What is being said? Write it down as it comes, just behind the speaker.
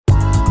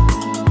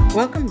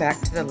Welcome back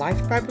to the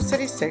Life Bible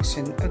Study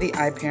section of the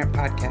iParent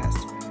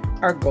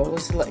podcast. Our goal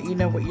is to let you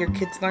know what your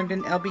kids learned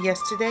in LBS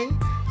today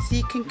so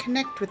you can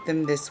connect with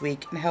them this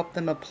week and help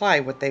them apply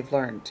what they've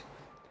learned.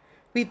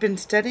 We've been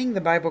studying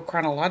the Bible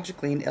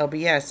chronologically in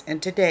LBS, and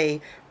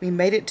today we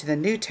made it to the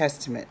New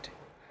Testament.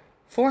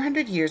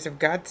 400 years of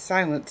God's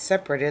silence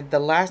separated the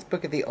last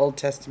book of the Old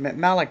Testament,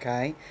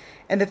 Malachi,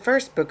 and the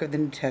first book of the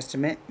New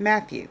Testament,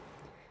 Matthew.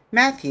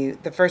 Matthew,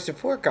 the first of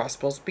four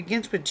Gospels,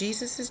 begins with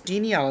Jesus'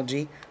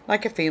 genealogy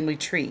like a family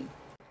tree.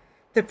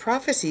 The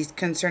prophecies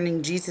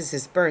concerning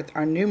Jesus' birth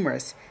are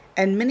numerous,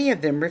 and many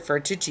of them refer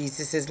to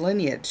Jesus'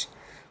 lineage.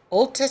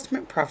 Old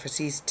Testament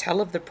prophecies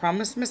tell of the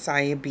promised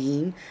Messiah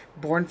being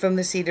born from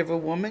the seed of a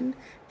woman,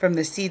 from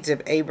the seeds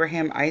of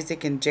Abraham,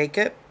 Isaac, and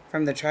Jacob,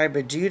 from the tribe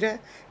of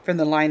Judah, from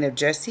the line of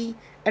Jesse,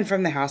 and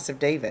from the house of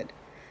David.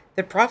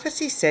 The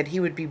prophecy said he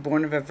would be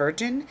born of a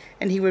virgin,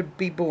 and he would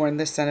be born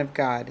the Son of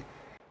God.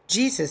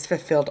 Jesus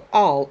fulfilled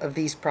all of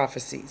these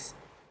prophecies.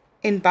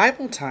 In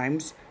Bible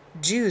times,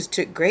 Jews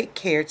took great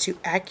care to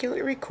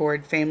accurately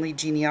record family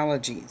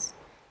genealogies.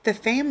 The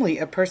family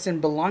a person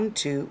belonged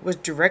to was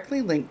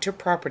directly linked to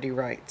property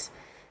rights.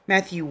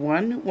 Matthew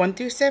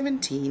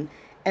 1:1-17,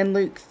 and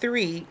Luke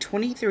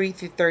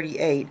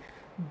 3:23-38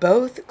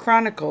 both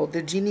chronicle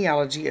the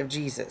genealogy of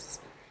Jesus.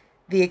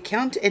 The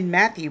account in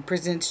Matthew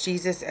presents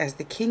Jesus as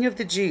the King of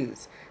the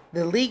Jews,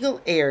 the legal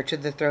heir to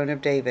the throne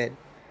of David.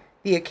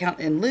 The account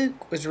in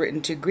Luke was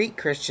written to Greek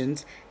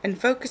Christians and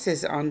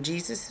focuses on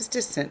Jesus'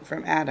 descent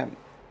from Adam.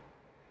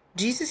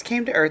 Jesus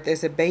came to earth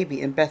as a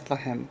baby in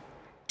Bethlehem.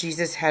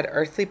 Jesus had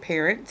earthly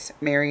parents,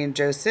 Mary and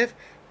Joseph,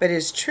 but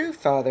his true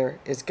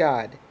father is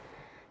God.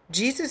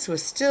 Jesus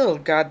was still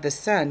God the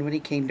Son when he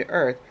came to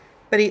earth,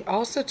 but he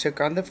also took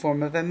on the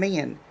form of a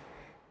man.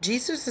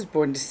 Jesus was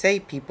born to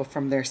save people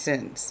from their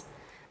sins.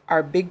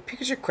 Our big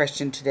picture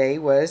question today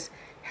was,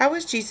 how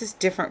is Jesus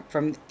different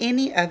from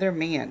any other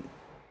man?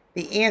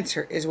 The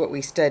answer is what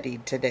we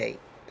studied today.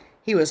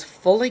 He was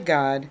fully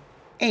God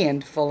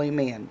and fully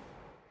man.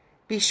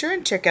 Be sure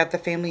and check out the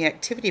family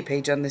activity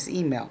page on this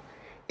email.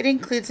 It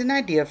includes an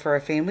idea for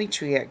a family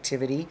tree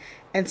activity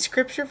and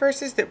scripture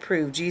verses that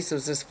prove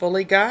Jesus is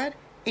fully God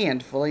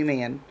and fully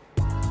man.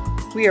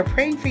 We are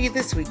praying for you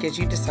this week as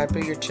you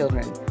disciple your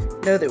children.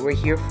 Know that we're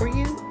here for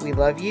you, we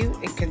love you,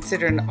 and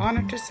consider it an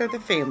honor to serve the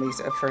families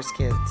of First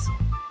Kids.